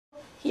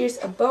Here's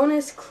a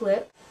bonus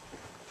clip.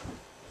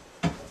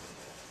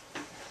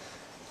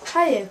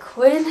 Hiya,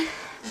 Quinn.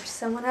 Or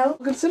someone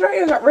else.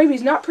 Considering I got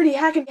rabies, not pretty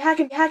hacking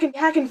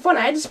fun.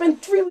 I had to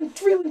spend three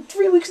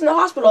weeks in the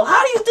hospital.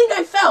 How do you think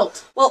I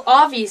felt? Well,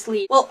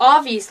 obviously,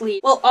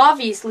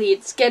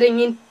 it's getting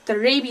in. The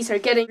rabies are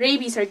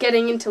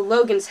getting into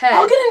Logan's head.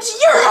 I'll get into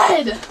your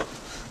head.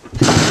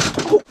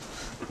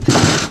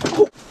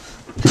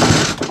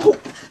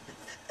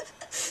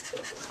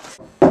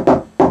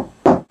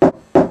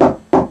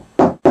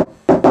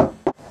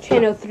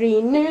 Channel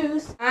 3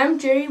 News. I'm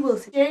Jerry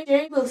Wilson.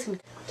 Jerry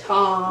Wilson.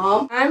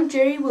 Tom. I'm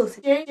Jerry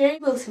Wilson. Jerry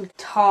Wilson.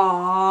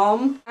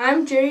 Tom.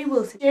 I'm Jerry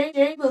Wilson.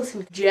 Jerry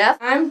Wilson. Jeff.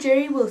 I'm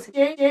Jerry Wilson.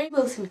 Jerry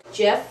Wilson.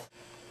 Jeff.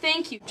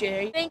 Thank you,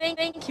 Jerry.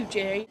 Thank you,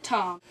 Jerry.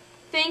 Tom.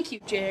 Thank you,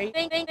 Jerry.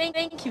 Thank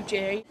you,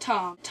 Jerry.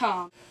 Tom.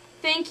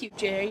 Thank you,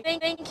 Jerry.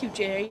 Thank you,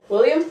 Jerry.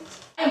 William?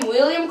 I'm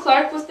William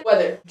Clark with the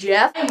weather.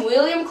 Jeff. I'm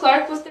William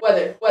Clark with the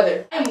weather.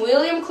 I'm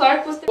William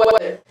Clark with the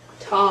weather.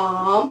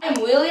 Tom.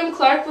 I'm William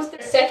Clark with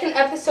the second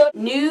episode.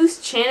 News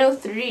Channel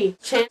 3.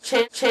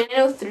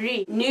 Channel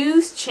 3.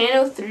 News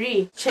Channel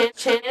 3.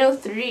 Channel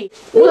 3.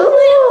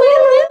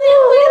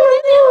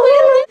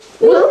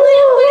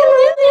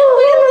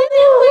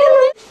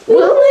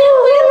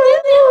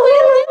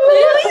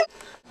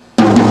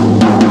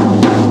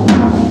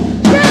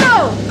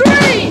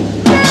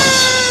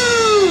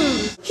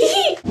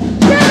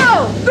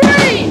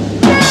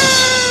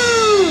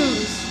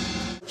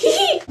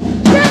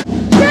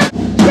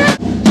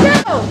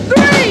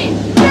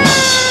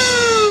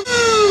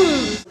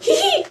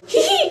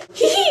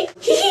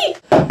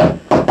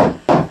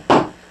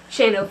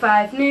 Channel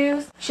 5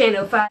 News.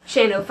 Channel 5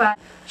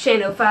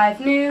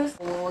 News.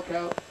 Oh, look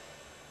out.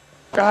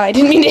 I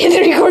didn't mean to hit the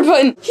record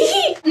button.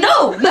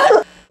 No,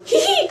 not.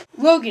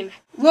 Logan.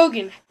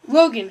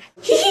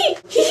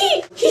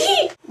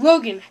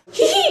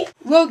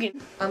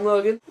 I'm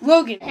Logan.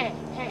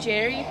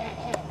 Jerry.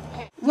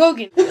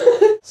 Logan.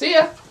 See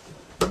ya.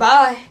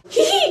 Bye.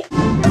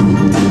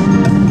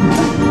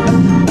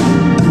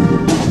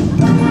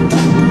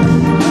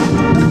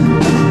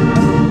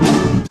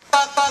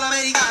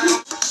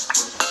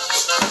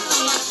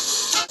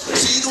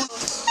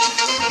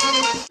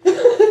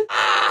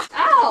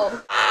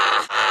 Ow!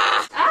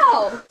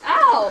 Ow!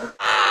 Ow!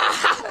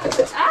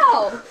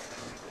 Ow!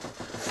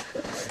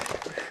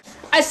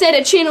 I said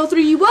at Channel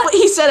 3 what?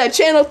 He said at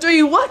Channel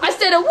 3 what? I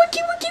said a wiki.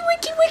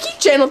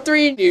 Channel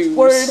 3 News.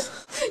 Word.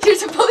 You're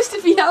supposed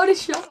to be out of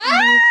shot.